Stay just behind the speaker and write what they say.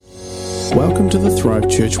Welcome to the Thrive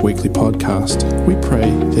Church Weekly Podcast. We pray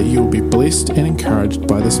that you will be blessed and encouraged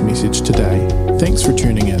by this message today. Thanks for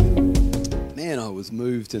tuning in. Man, I was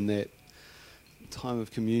moved in that time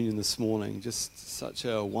of communion this morning. Just such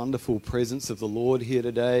a wonderful presence of the Lord here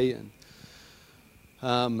today.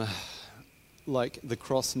 And like the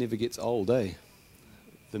cross never gets old, eh?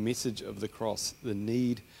 The message of the cross, the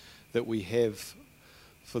need that we have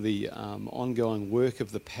for the ongoing work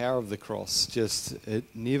of the power of the cross, we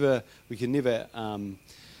can never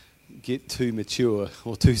get too mature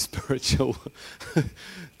or too spiritual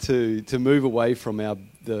to move away from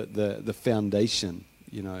the foundation,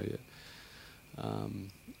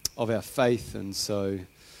 of our faith. And so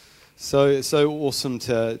awesome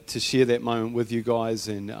to share that moment with you guys,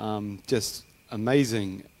 and just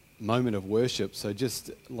amazing moment of worship. So just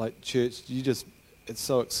like church, it's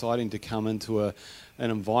so exciting to come into an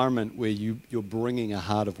environment where you're bringing a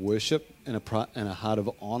heart of worship and a heart of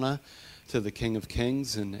honor to the King of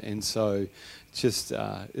Kings, and so it's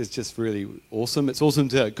just really awesome. It's awesome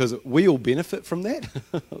because we all benefit from that.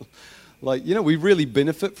 We really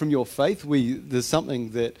benefit from your faith. There's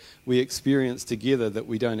something that we experience together that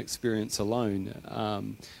we don't experience alone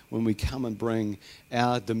when we come and bring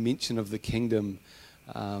our dimension of the kingdom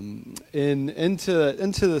into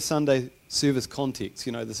the Sunday service context.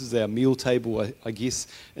 This is our meal table, I guess,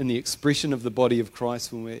 in the expression of the body of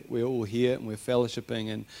Christ when we're all here and we're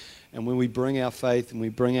fellowshipping, and when we bring our faith and we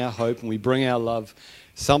bring our hope and we bring our love,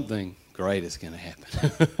 something great is going to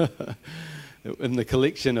happen in the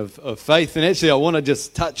collection of faith. And actually, I want to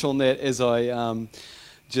just touch on that as I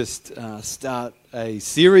start a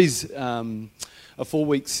series, a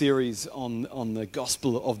 4-week series on the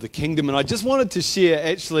gospel of the kingdom. And I just wanted to share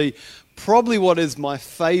actually probably what is my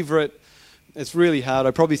favorite. It's really hard.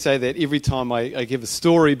 I probably say that every time I give a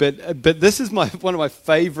story, but this is one of my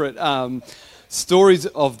favorite stories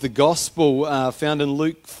of the gospel found in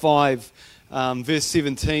Luke 5, verse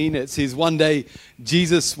 17. It says, one day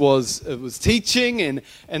Jesus was teaching,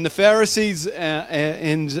 and the Pharisees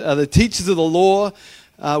and the teachers of the law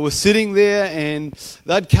were sitting there, and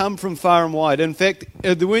they'd come from far and wide. In fact,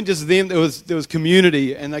 there weren't just them, there was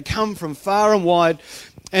community, and they come from far and wide.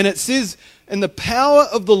 And it says, and the power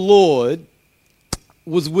of the Lord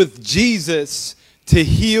was with Jesus to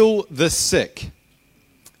heal the sick.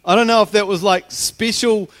 I don't know if that was like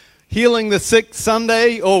special healing the sick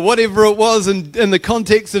Sunday or whatever it was in the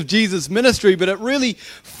context of Jesus' ministry, but it really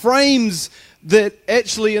frames that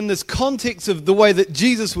actually in this context of the way that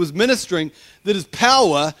Jesus was ministering, that his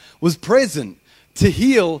power was present to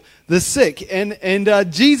heal the sick. And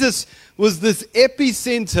Jesus was this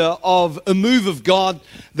epicenter of a move of God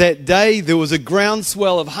that day. There was a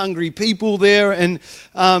groundswell of hungry people there, and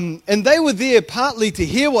they were there partly to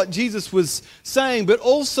hear what Jesus was saying, but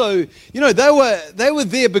also, they were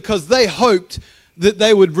there because they hoped that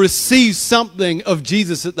they would receive something of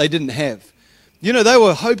Jesus that they didn't have. They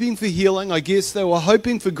were hoping for healing, I guess. They were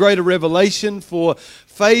hoping for greater revelation, for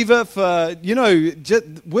favor,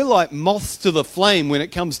 we're like moths to the flame when it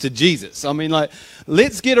comes to Jesus. I mean,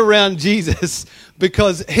 let's get around Jesus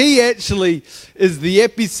because he actually is the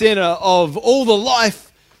epicenter of all the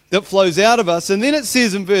life that flows out of us. And then it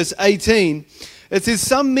says in verse 18, it says,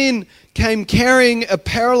 some men came carrying a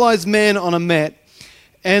paralyzed man on a mat,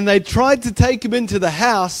 and they tried to take him into the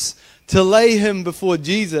house to lay him before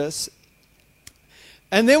Jesus.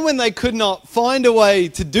 And then when they could not find a way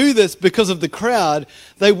to do this because of the crowd,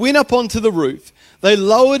 they went up onto the roof. They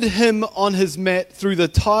lowered him on his mat through the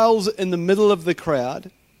tiles in the middle of the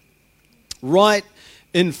crowd, right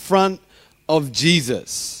in front of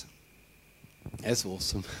Jesus. That's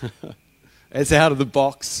awesome. That's out of the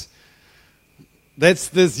box.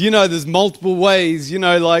 There's multiple ways,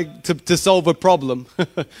 to solve a problem.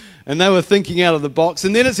 And they were thinking out of the box.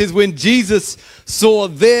 And then it says, when Jesus saw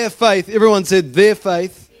their faith, everyone said their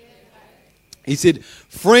faith. He said,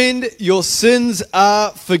 friend, your sins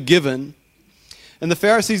are forgiven. And the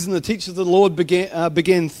Pharisees and the teachers of the Lord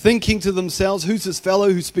began thinking to themselves, who's this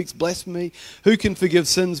fellow who speaks blasphemy? Who can forgive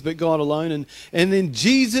sins but God alone? And then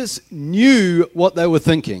Jesus knew what they were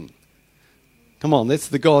thinking. Come on, that's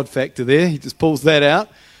the God factor there. He just pulls that out,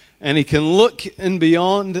 and he can look in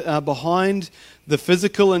behind the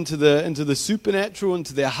physical into the supernatural,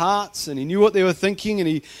 into their hearts, and he knew what they were thinking.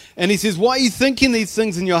 And he says, "Why are you thinking these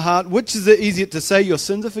things in your heart? Which is it easier to say, your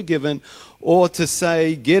sins are forgiven, or to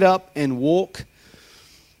say, get up and walk?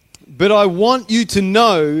 But I want you to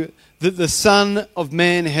know that the Son of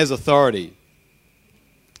Man has authority."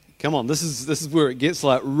 Come on, this is where it gets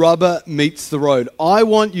like rubber meets the road. I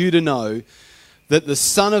want you to know that the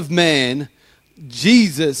Son of Man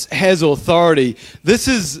Jesus has authority. This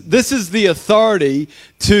is the authority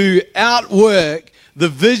to outwork the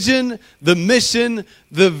vision, the mission,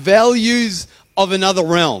 the values of another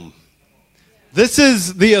realm. This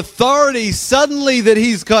is the authority suddenly that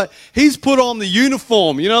he's got. He's put on the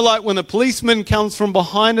uniform. You know, like when a policeman comes from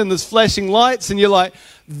behind and there's flashing lights and you're like,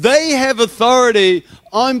 they have authority,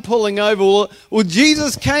 I'm pulling over. Well,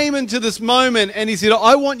 Jesus came into this moment and he said,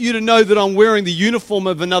 I want you to know that I'm wearing the uniform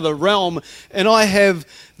of another realm and I have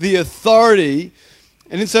the authority.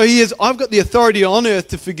 And so I've got the authority on earth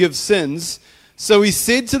to forgive sins. So he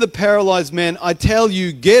said to the paralyzed man, I tell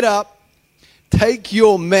you, get up, take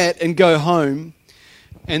your mat and go home.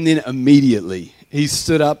 And then immediately he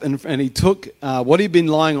stood up and he took what he'd been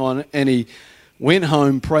lying on and he went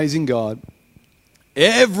home praising God.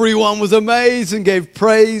 Everyone was amazed and gave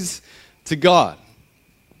praise to God.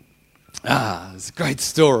 It's a great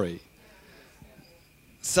story.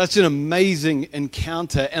 Such an amazing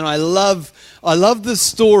encounter. And I love this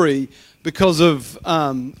story because of,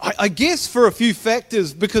 I guess for a few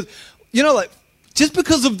factors, because, you know, like, just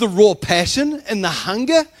because of the raw passion and the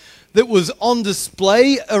hunger that was on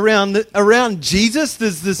display around Jesus.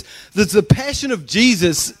 There's the passion of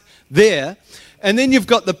Jesus there. And then you've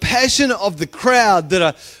got the passion of the crowd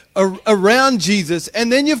that are around Jesus.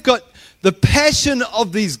 And then you've got the passion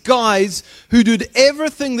of these guys who did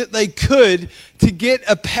everything that they could to get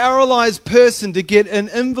a paralyzed person, to get an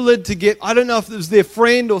invalid, to get, I don't know if it was their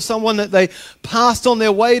friend or someone that they passed on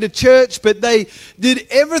their way to church, but they did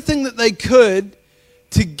everything that they could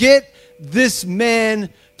to get this man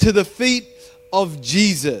to the feet of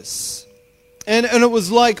Jesus. And it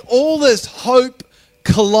was like all this hope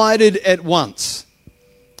collided at once.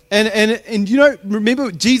 And you know,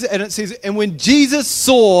 remember Jesus, and it says, and when Jesus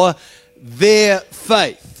saw their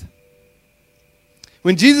faith,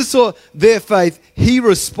 he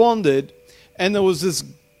responded, and there was this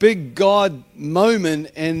big God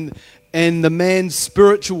moment, and the man's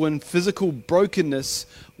spiritual and physical brokenness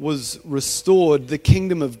was restored. The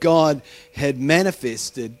kingdom of God had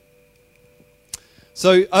manifested.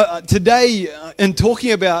 So today, in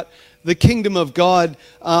talking about the kingdom of God,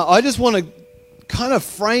 I just want to kind of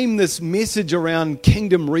frame this message around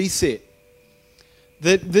kingdom reset.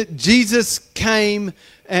 That Jesus came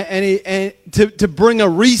and to bring a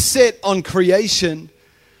reset on creation,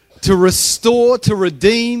 to restore, to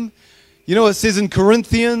redeem. You know, it says in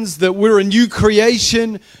Corinthians that we're a new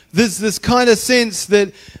creation. There's this kind of sense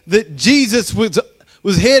that Jesus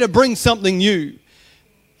was here to bring something new.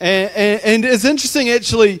 And it's interesting,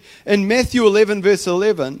 actually, in Matthew 11, verse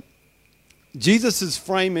 11, Jesus is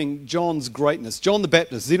framing John's greatness. John the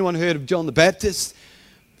Baptist. Has anyone heard of John the Baptist?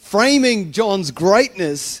 Framing John's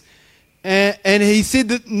greatness. And he said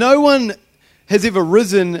that no one has ever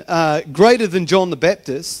risen greater than John the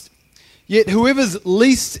Baptist. Yet whoever's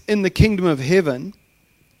least in the kingdom of heaven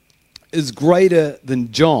is greater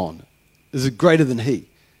than John. Is greater than he.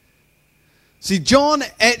 See, John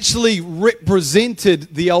actually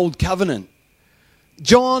represented the old covenant.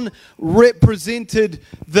 John represented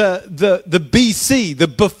the BC, the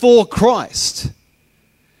before Christ.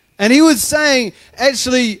 And he was saying,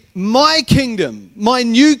 actually, my kingdom, my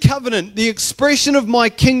new covenant, the expression of my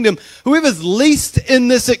kingdom, whoever's least in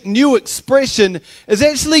this new expression is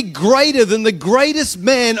actually greater than the greatest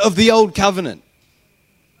man of the old covenant.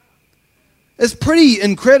 It's pretty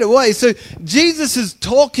incredible. So Jesus is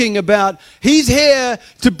talking about he's here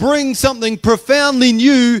to bring something profoundly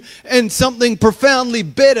new and something profoundly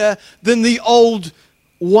better than the old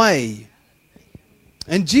way.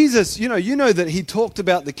 And Jesus, you know that he talked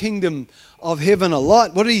about the kingdom of heaven a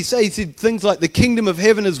lot. What did he say? He said things like the kingdom of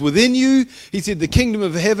heaven is within you. He said the kingdom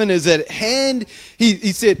of heaven is at hand.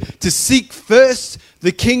 He said to seek first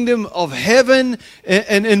the kingdom of heaven.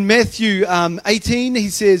 And in Matthew 18, he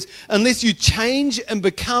says, unless you change and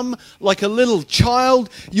become like a little child,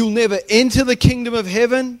 you'll never enter the kingdom of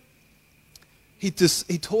heaven. He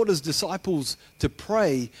taught his disciples to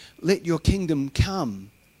pray, let your kingdom come.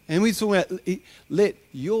 And we talk about, let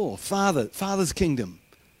your Father's kingdom,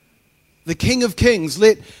 the King of Kings,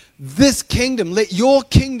 let your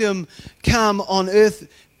kingdom come on earth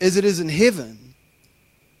as it is in heaven.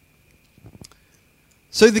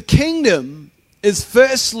 So the kingdom is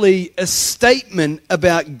firstly a statement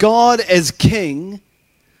about God as King,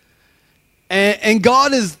 and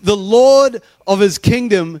God is the Lord of his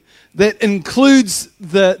kingdom that includes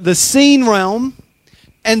the seen realm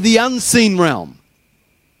and the unseen realm.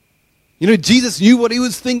 You know, Jesus knew what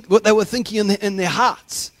they were thinking in their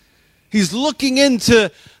hearts. He's looking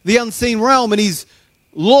into the unseen realm, and he's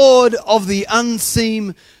Lord of the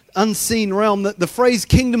unseen unseen realm. That the phrase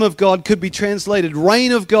kingdom of God could be translated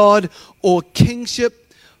reign of God or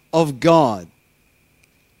kingship of God.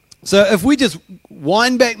 So if we just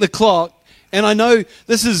wind back the clock, and I know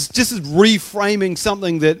this is just reframing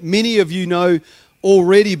something that many of you know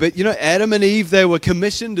already, but Adam and Eve, they were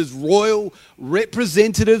commissioned as royal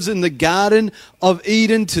representatives in the Garden of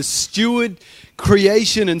Eden to steward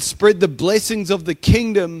creation and spread the blessings of the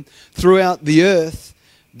kingdom throughout the earth.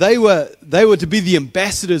 They were to be the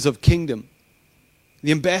ambassadors of kingdom.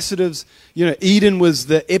 The ambassadors, Eden was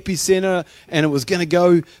the epicenter, and it was going to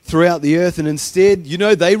go throughout the earth. And instead,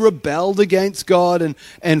 they rebelled against God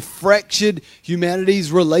and fractured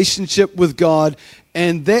humanity's relationship with God.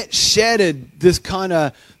 And that shattered this kind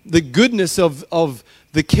of the goodness of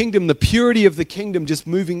the kingdom, the purity of the kingdom just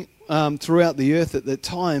moving throughout the earth at that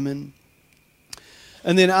time.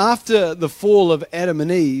 And then after the fall of Adam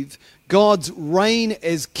and Eve, God's reign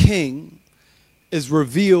as king is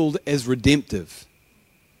revealed as redemptive.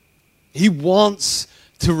 He wants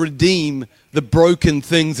to redeem the broken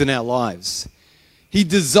things in our lives. He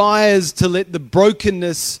desires to let the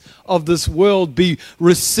brokenness of this world be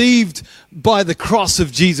received by the cross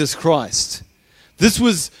of Jesus Christ. This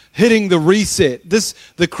was hitting the reset.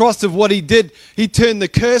 The cross of what he did, he turned the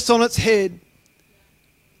curse on its head.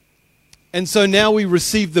 And so now we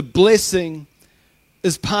receive the blessing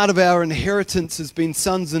as part of our inheritance as being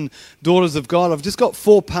sons and daughters of God. I've just got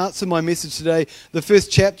 4 parts of my message today. The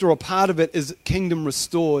first chapter, or part of it, is kingdom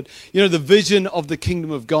restored. The vision of the kingdom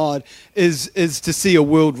of God is to see a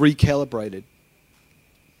world recalibrated.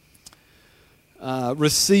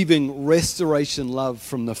 Receiving restoration love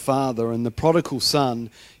from the Father and the prodigal son,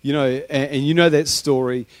 and that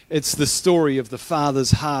story. It's the story of the Father's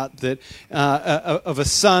heart, that of a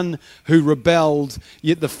son who rebelled,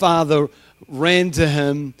 yet the Father ran to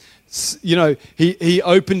him. He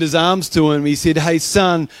opened his arms to him. He said, "Hey,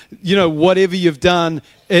 son, whatever you've done,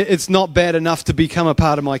 it's not bad enough to become a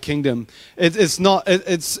part of my kingdom.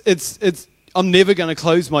 I'm never going to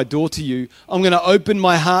close my door to you. I'm going to open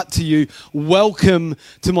my heart to you. Welcome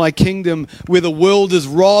to my kingdom where the world has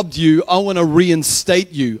robbed you. I want to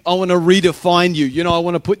reinstate you. I want to redefine you. I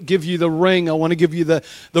want to give you the ring. I want to give you the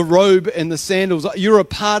robe and the sandals. You're a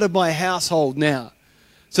part of my household now."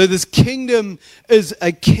 So this kingdom is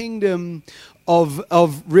a kingdom of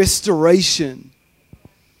restoration.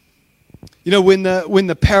 When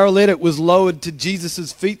the paralytic was lowered to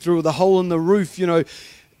Jesus' feet through the hole in the roof,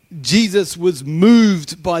 Jesus was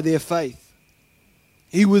moved by their faith.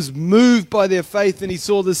 He was moved by their faith, and he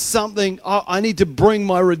saw there's something, I need to bring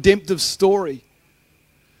my redemptive story.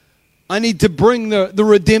 I need to bring the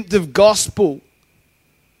redemptive gospel.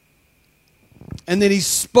 And then he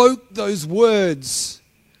spoke those words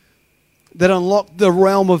that unlocked the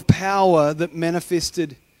realm of power that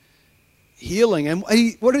manifested healing. And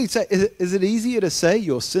what did he say? Is it easier to say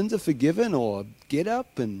your sins are forgiven, or get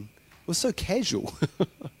up? And it was so casual.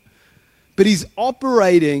 But he's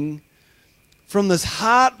operating from this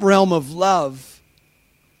heart realm of love,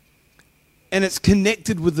 and it's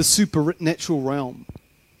connected with the supernatural realm.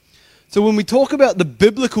 So when we talk about the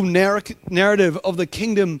biblical narrative of the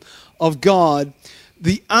kingdom of God,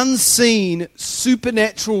 the unseen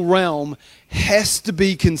supernatural realm has to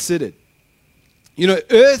be considered.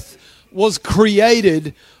 Earth was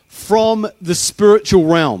created from the spiritual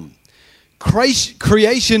realm.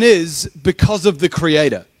 Creation is because of the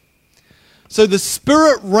Creator. So the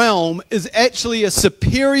spirit realm is actually a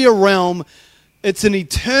superior realm. It's an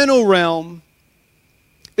eternal realm.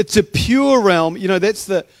 It's a pure realm.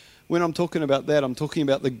 When I'm talking about that, I'm talking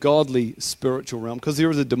about the godly spiritual realm, because there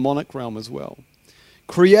is a demonic realm as well.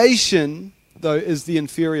 Creation, though, is the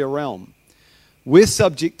inferior realm. We're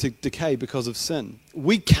subject to decay because of sin.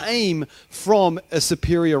 We came from a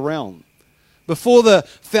superior realm. Before the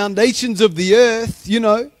foundations of the earth,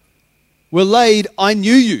 were laid, I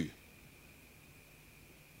knew you.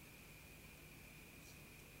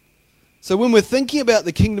 So when we're thinking about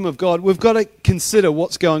the kingdom of God, we've got to consider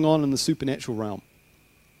what's going on in the supernatural realm.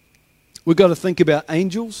 We've got to think about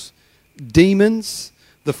angels, demons,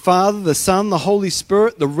 the Father, the Son, the Holy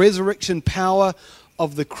Spirit, the resurrection power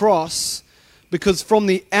of the cross, because from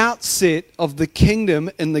the outset of the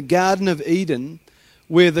kingdom in the Garden of Eden,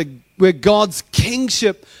 where God's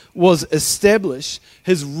kingship was established,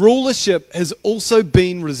 his rulership has also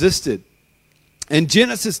been resisted. And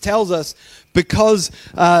Genesis tells us because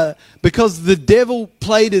the devil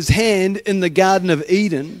played his hand in the Garden of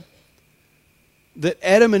Eden, that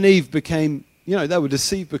Adam and Eve became, they were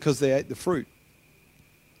deceived because they ate the fruit.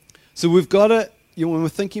 So we've got to, when we're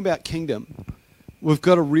thinking about kingdom, we've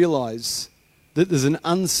got to realize that there's an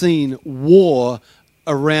unseen war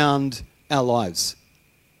around our lives.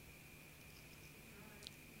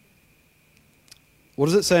 What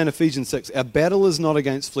does it say in Ephesians 6? Our battle is not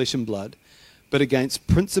against flesh and blood, but against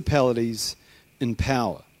principalities in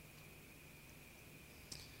power.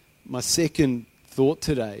 My second thought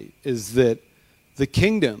today is that the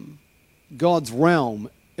kingdom, God's realm,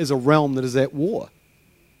 is a realm that is at war.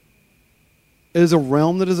 It is a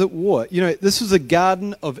realm that is at war. You know, this was a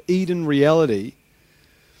Garden of Eden reality.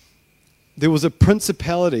 There was a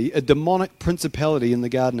principality, a demonic principality in the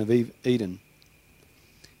Garden of Eden.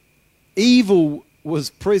 Evil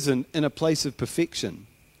was present in a place of perfection.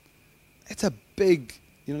 That's a big,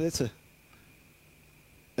 that's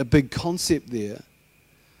a big concept there.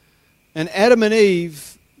 And Adam and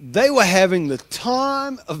Eve, they were having the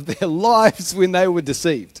time of their lives when they were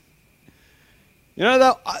deceived.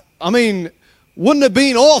 Wouldn't it have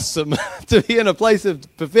been awesome to be in a place of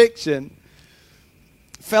perfection,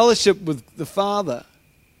 fellowship with the Father?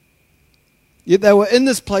 Yet they were in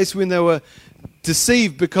this place when they were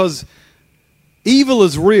deceived, because evil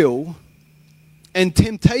is real and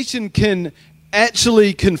temptation can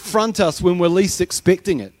actually confront us when we're least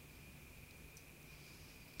expecting it.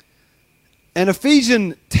 And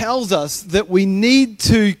Ephesians tells us that we need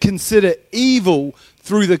to consider evil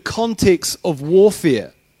through the context of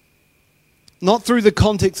warfare, not through the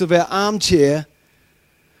context of our armchair.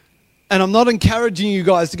 And I'm not encouraging you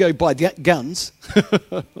guys to go buy guns,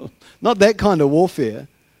 not that kind of warfare.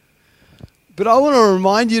 But I want to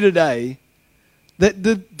remind you today that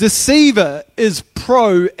the deceiver is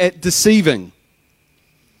pro at deceiving.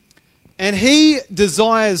 And he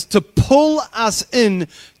desires to pull us in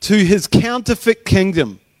to his counterfeit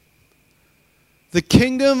kingdom. The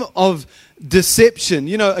kingdom of deception.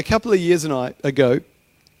 A couple of years ago,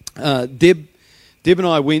 Deb and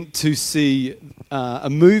I went to see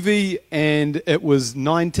a movie, and it's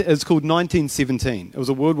called 1917. It was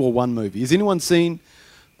a World War I movie. Has anyone seen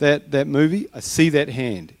that movie? I see that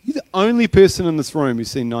hand. You're the only person in this room who's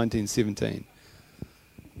seen 1917.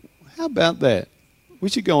 How about that? We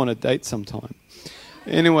should go on a date sometime.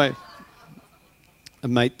 Anyway, a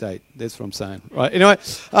mate date. That's what I'm saying. Right. Anyway,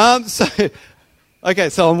 so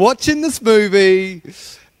I'm watching this movie,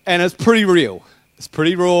 and it's pretty real. It's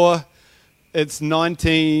pretty raw. It's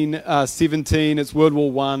 1917. It's World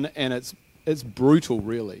War I, and it's brutal,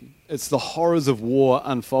 really. It's the horrors of war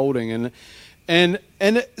unfolding, and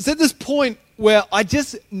it's at this point where I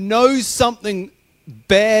just know something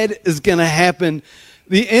bad is going to happen.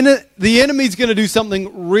 The enemy's going to do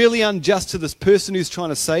something really unjust to this person who's trying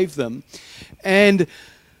to save them, and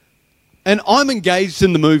I'm engaged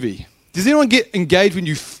in the movie. Does anyone get engaged when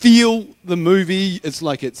you feel the movie? It's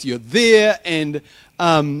like you're there, and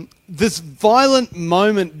this violent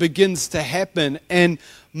moment begins to happen, and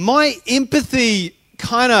my empathy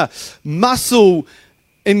kind of muscle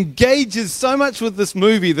engages so much with this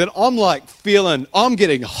movie that I'm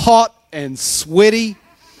getting hot and sweaty.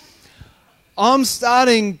 I'm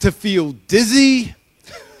starting to feel dizzy.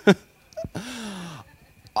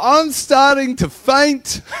 I'm starting to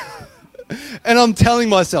faint. And I'm telling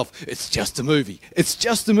myself, it's just a movie. It's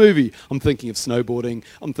just a movie. I'm thinking of snowboarding.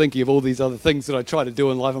 I'm thinking of all these other things that I try to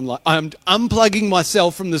do in life. I'm unplugging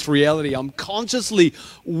myself from this reality. I'm consciously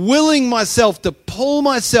willing myself to pull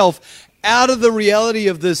myself out of the reality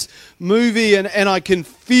of this movie, and I can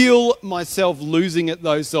feel myself losing it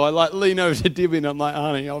though. So I lean over to Debbie and I'm like,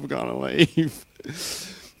 honey, I've got to leave.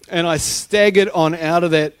 And I staggered on out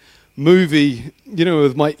of that movie,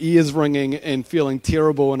 with my ears ringing and feeling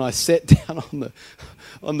terrible. And I sat down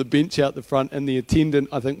on the bench out the front, and the attendant,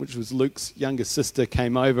 I think, which was Luke's younger sister,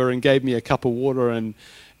 came over and gave me a cup of water and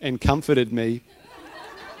comforted me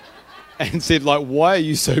and said, why are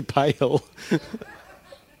you so pale?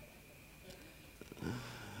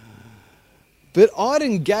 But I'd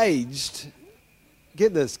engaged,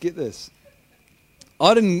 get this.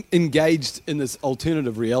 I'd engaged in this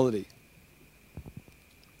alternative reality.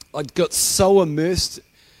 I'd got so immersed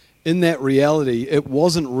in that reality, it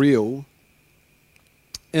wasn't real.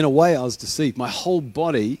 In a way, I was deceived. My whole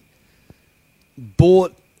body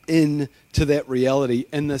bought into that reality.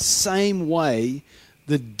 In the same way,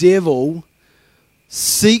 the devil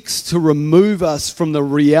seeks to remove us from the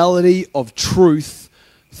reality of truth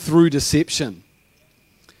through deception.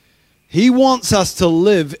 He wants us to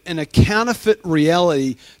live in a counterfeit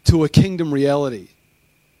reality to a kingdom reality.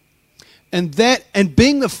 And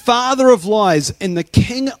being the father of lies and the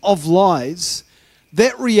king of lies,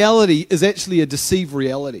 that reality is actually a deceived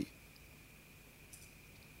reality.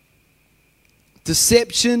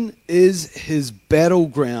 Deception is his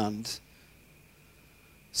battleground.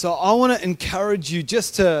 So I want to encourage you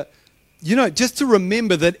just to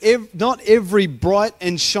remember that not every bright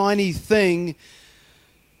and shiny thing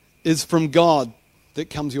is from God that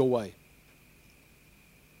comes your way.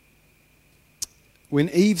 When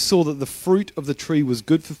Eve saw that the fruit of the tree was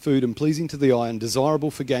good for food and pleasing to the eye and desirable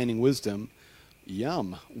for gaining wisdom,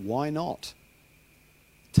 yum, why not?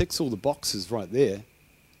 Ticks all the boxes right there.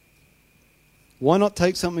 Why not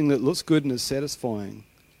take something that looks good and is satisfying?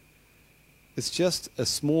 It's just a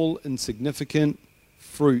small, insignificant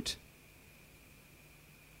fruit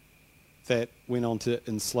that went on to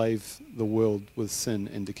enslave the world with sin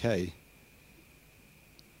and decay.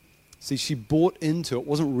 See, she bought into it. It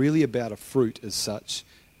wasn't really about a fruit as such.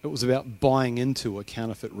 It was about buying into a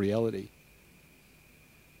counterfeit reality.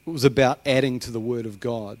 It was about adding to the Word of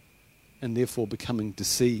God and therefore becoming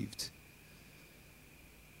deceived.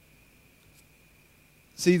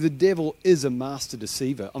 See, the devil is a master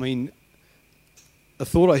deceiver. I mean, a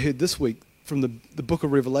thought I heard this week from the book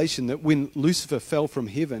of Revelation, that when Lucifer fell from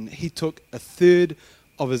heaven, he took a third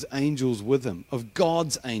of his angels with him, of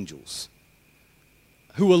God's angels,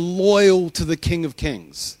 who were loyal to the King of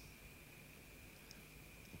Kings.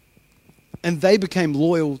 And they became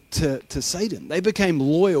loyal to Satan. They became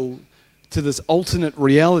loyal to this alternate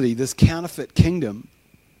reality, this counterfeit kingdom,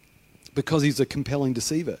 because he's a compelling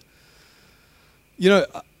deceiver. You know,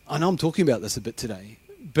 I know I'm talking about this a bit today,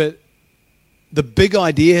 but the big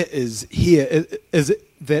idea is here is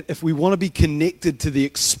that if we want to be connected to the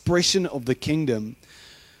expression of the kingdom,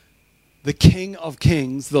 the King of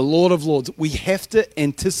Kings, the Lord of Lords, we have to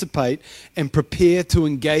anticipate and prepare to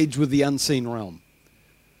engage with the unseen realm.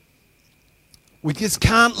 We just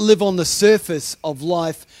can't live on the surface of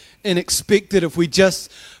life and expect that if we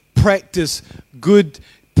just practice good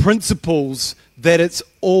principles that it's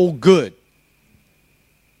all good.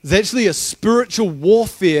 There's actually a spiritual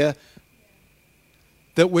warfare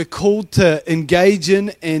that we're called to engage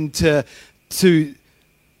in and to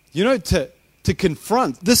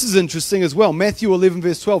confront. This is interesting as well. Matthew 11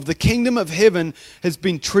 verse 12. The kingdom of heaven has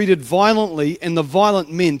been treated violently and the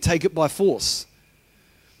violent men take it by force.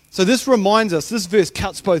 So this reminds us, this verse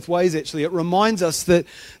cuts both ways actually. It reminds us that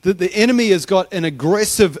the enemy has got an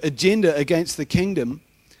aggressive agenda against the kingdom,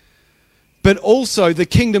 but also the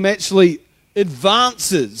kingdom actually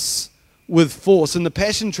advances with force. In the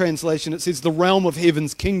Passion Translation, it says the realm of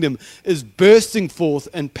heaven's kingdom is bursting forth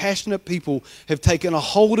and passionate people have taken a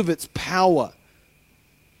hold of its power.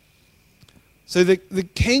 So the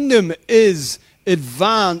kingdom is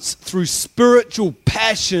advanced through spiritual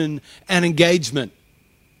passion and engagement.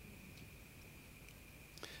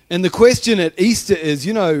 And the question at Easter is,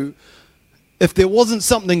 if there wasn't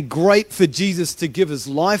something great for Jesus to give his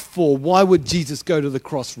life for, why would Jesus go to the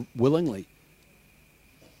cross willingly?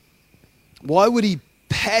 Why would he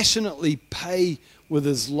passionately pay with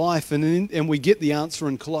his life? And we get the answer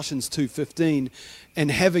in Colossians 2:15. And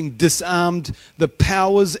having disarmed the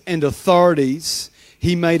powers and authorities,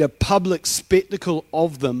 he made a public spectacle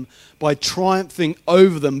of them by triumphing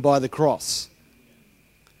over them by the cross.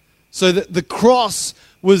 So that the cross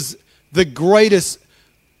was the greatest,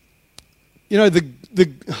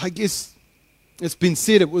 I guess it's been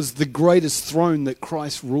said it was the greatest throne that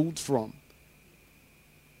Christ ruled from.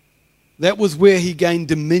 That was where he gained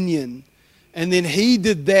dominion. And then he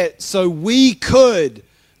did that so we could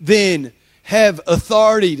then have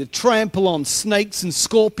authority to trample on snakes and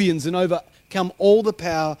scorpions and overcome all the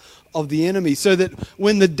power of the enemy. So that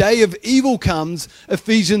when the day of evil comes,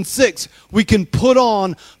 Ephesians 6, we can put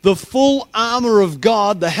on the full armor of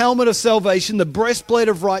God, the helmet of salvation, the breastplate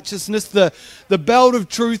of righteousness, the belt of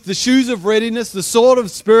truth, the shoes of readiness, the sword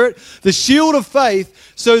of spirit, the shield of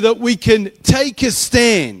faith, so that we can take a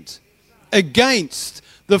stand against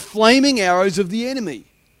the flaming arrows of the enemy.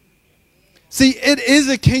 See, it is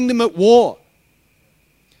a kingdom at war.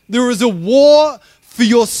 There is a war for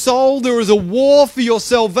your soul. There is a war for your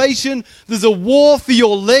salvation. There's a war for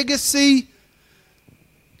your legacy.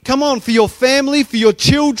 Come on, for your family, for your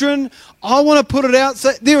children. I want to put it out.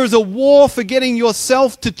 So there is a war for getting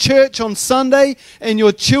yourself to church on Sunday and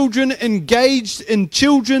your children engaged in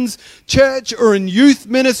children's church or in youth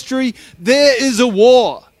ministry. There is a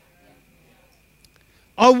war.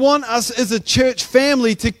 I want us as a church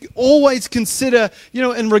family to always consider,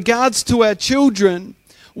 in regards to our children,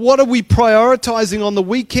 what are we prioritizing on the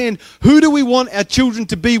weekend? Who do we want our children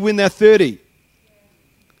to be when they're 30?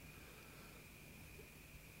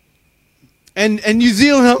 And New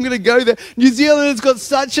Zealand, I'm going to go there. New Zealand has got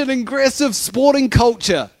such an aggressive sporting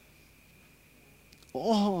culture.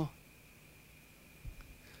 Oh.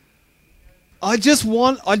 I just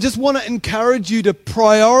want to encourage you to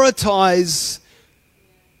prioritize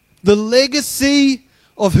the legacy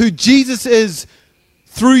of who Jesus is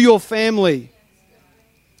through your family.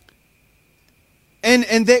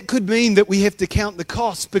 And that could mean that we have to count the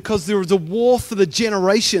cost, because there is a war for the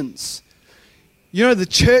generations. You know, the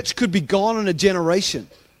church could be gone in a generation.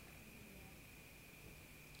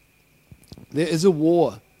 There is a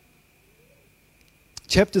war.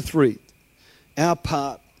 Chapter 3, our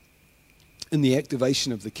part in the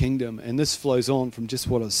activation of the kingdom, and this flows on from just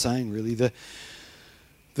what I was saying, really.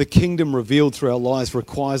 The kingdom revealed through our lives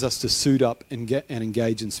requires us to suit up and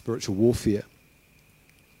engage in spiritual warfare.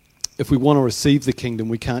 If we want to receive the kingdom,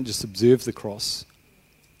 we can't just observe the cross.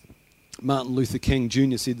 Martin Luther King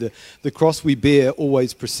Jr. said, the cross we bear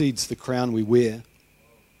always precedes the crown we wear.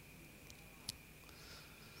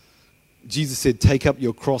 Jesus said, take up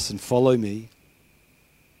your cross and follow me.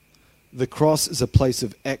 The cross is a place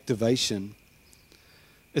of activation.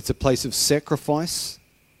 It's a place of sacrifice,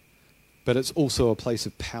 but it's also a place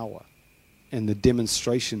of power and the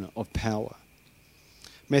demonstration of power.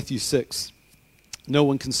 Matthew 6, no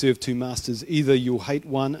one can serve two masters. Either you'll hate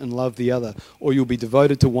one and love the other, or you'll be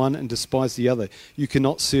devoted to one and despise the other. You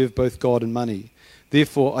cannot serve both God and money.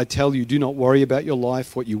 Therefore, I tell you, do not worry about your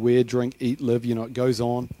life, what you wear, drink, eat, live. You know, it goes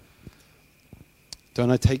on.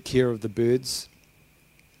 Don't I take care of the birds?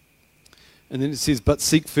 And then it says, but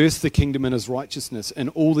seek first the kingdom and his righteousness, and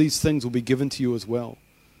all these things will be given to you as well.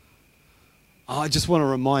 I just want to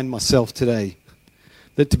remind myself today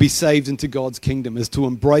that to be saved into God's kingdom is to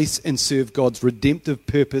embrace and serve God's redemptive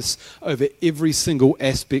purpose over every single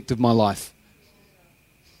aspect of my life.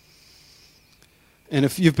 And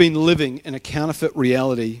if you've been living in a counterfeit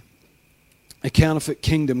reality, a counterfeit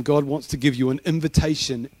kingdom, God wants to give you an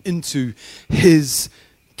invitation into his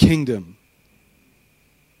kingdom.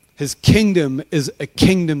 His kingdom is a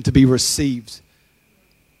kingdom to be received.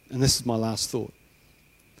 And this is my last thought.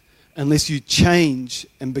 Unless you change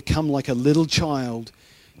and become like a little child,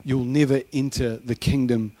 you'll never enter the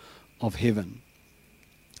kingdom of heaven.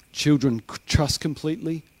 Children trust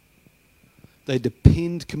completely. They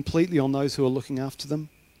depend completely on those who are looking after them.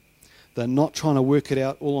 They're not trying to work it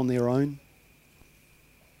out all on their own.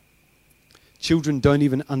 Children don't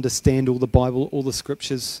even understand all the Bible, all the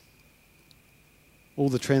scriptures, all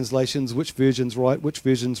the translations, which version's right, which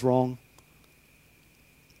version's wrong.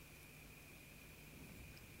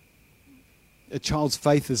 A child's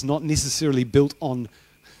faith is not necessarily built on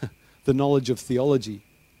the knowledge of theology.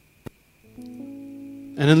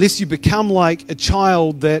 And unless you become like a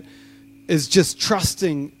child that is just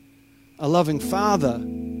trusting a loving father,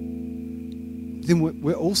 then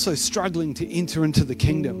we're also struggling to enter into the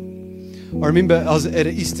kingdom. I remember I was at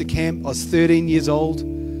an Easter camp. I was 13 years old.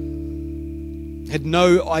 Had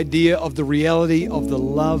no idea of the reality of the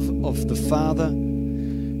love of the Father.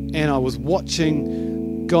 And I was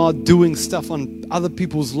watching God doing stuff on other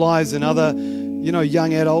people's lives and other,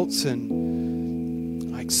 young adults.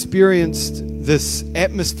 And I experienced this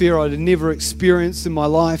atmosphere I'd never experienced in my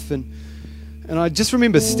life. And I just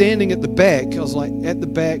remember standing at the back. I was like at the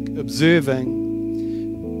back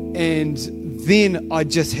observing. And then I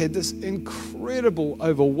just had this incredible,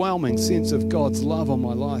 overwhelming sense of God's love on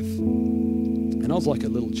my life. And I was like a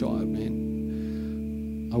little child,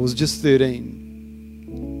 man. I was just 13.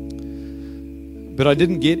 But I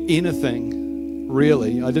didn't get anything,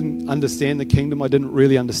 really. I didn't understand the kingdom. I didn't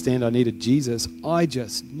really understand I needed Jesus. I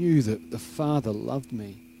just knew that the Father loved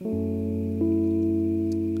me.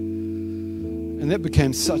 And that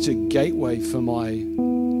became such a gateway for my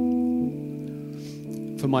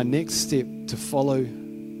next step to follow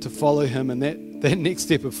him. And that next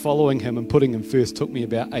step of following him and putting him first took me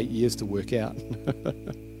about 8 years to work out.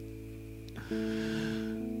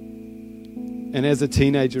 And as a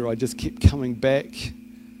teenager, I just kept coming back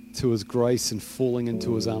to his grace and falling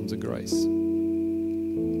into his arms of grace.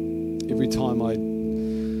 Every time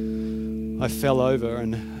I fell over,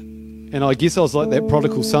 and I guess I was like that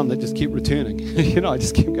prodigal son that just kept returning. I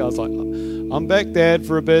just kept going. I was like, I'm back, Dad,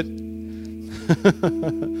 for a bit.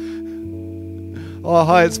 Oh,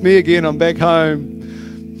 hi, it's me again. I'm back home.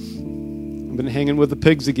 I've been hanging with the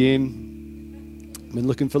pigs again. I've been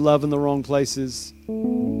looking for love in the wrong places.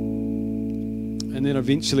 And then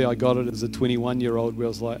eventually I got it as a 21-year-old where I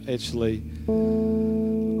was like, actually,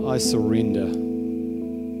 I surrender.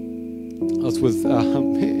 I was with,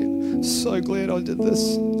 man, so glad I did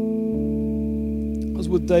this. I was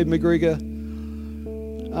with Dave McGregor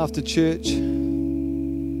after church.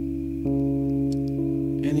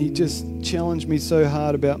 And he just challenged me so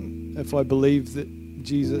hard about if I believed that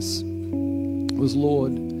Jesus was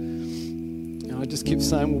Lord. And I just kept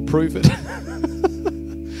saying, well, prove it.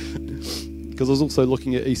 Because I was also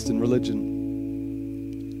looking at Eastern religion.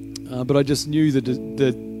 But I just knew that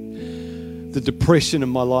the depression in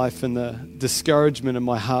my life and the discouragement in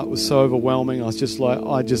my heart was so overwhelming. I was just like,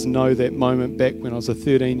 I just know that moment back when I was a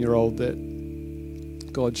 13-year-old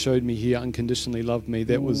that God showed me He unconditionally loved me.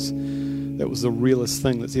 That was that was the realest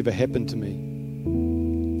thing that's ever happened to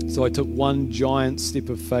me. So I took one giant step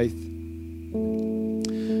of faith,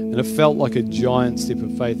 and it felt like a giant step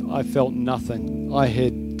of faith. I felt nothing. I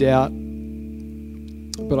had doubt,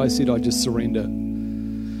 but I said, I just surrender.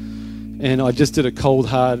 And I just did a cold,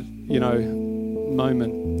 hard,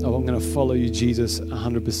 moment of, I'm going to follow you, Jesus,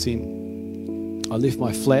 100%. I left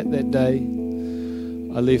my flat that day.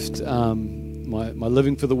 I left my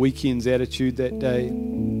living for the weekends attitude that day.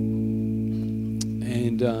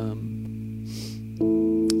 And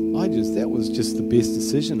that was just the best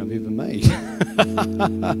decision I've ever made.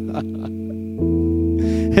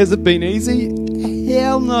 Has it been easy?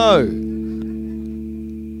 Hell no.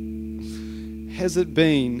 Has it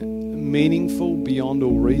been meaningful beyond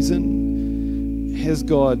all reason? Has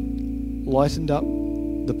God lightened up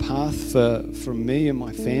the path for me and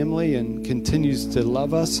my family and continues to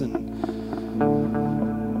love us and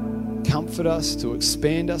comfort us, to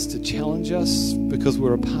expand us, to challenge us because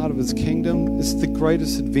we're a part of His kingdom? It's the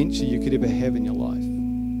greatest adventure you could ever have in your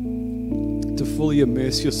life. To fully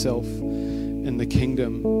immerse yourself in the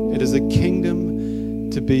kingdom. It is a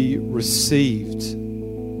kingdom to be received.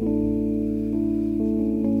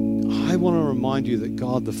 I want to remind you that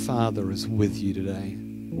God the Father is with you today.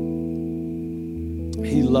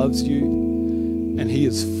 He loves you and He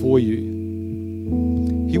is for you.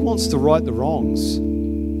 He wants to right the wrongs.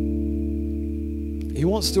 He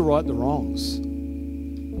wants to right the wrongs.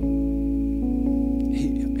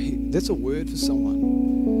 That's a word for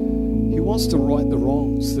someone. He wants to right the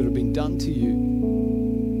wrongs that have been done to you.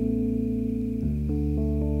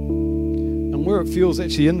 And where it feels,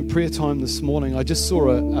 actually in prayer time this morning, I just saw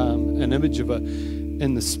an image of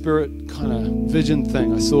in the spirit kind of vision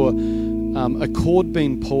thing. I saw a cord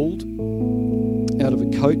being pulled out of a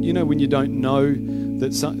coat. You know when you don't know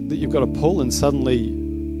that you've got to pull and suddenly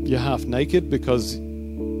you're half naked because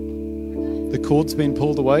the cord's been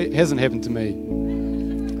pulled away? It hasn't happened to me,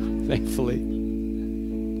 thankfully.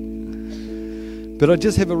 But I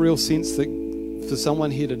just have a real sense that for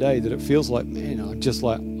someone here today that it feels like, man,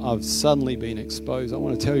 I've suddenly been exposed. I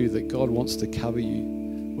want to tell you that God wants to cover you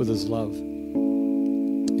with His love.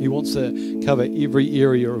 He wants to cover every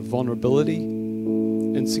area of vulnerability,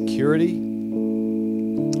 insecurity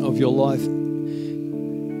of your life.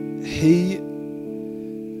 He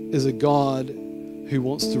is a God who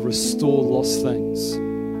wants to restore lost things.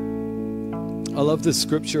 I love this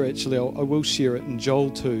scripture, actually. I will share it in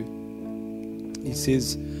Joel 2. He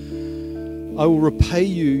says, I will repay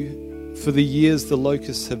you for the years the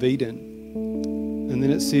locusts have eaten. And then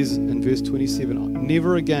it says in verse 27,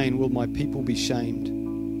 never again will my people be shamed.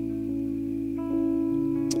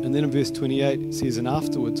 And then in verse 28 it says, and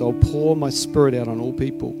afterwards I'll pour my spirit out on all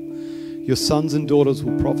people. Your sons and daughters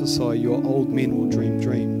will prophesy, your old men will dream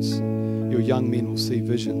dreams, your young men will see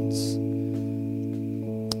visions.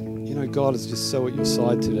 You know, God is just so at your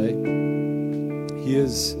side today. He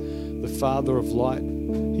is the Father of light.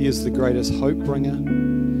 He is the greatest hope bringer.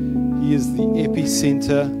 He is the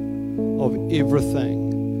epicenter of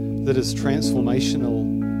everything that is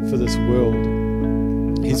transformational for this world.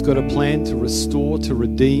 He's got a plan to restore, to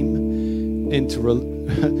redeem, and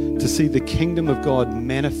to see the kingdom of God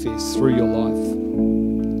manifest through your life.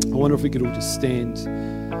 I wonder if we could all just stand.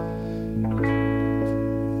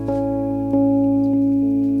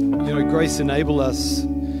 You know, grace enables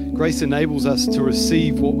us to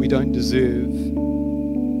receive what we don't deserve.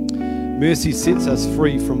 Mercy sets us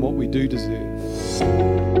free from what we do deserve.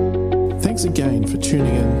 Thanks again for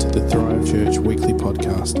tuning in to the Thrive Church weekly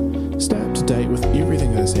podcast. Stay up to date with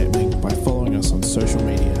everything that is happening by following us on social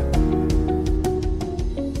media.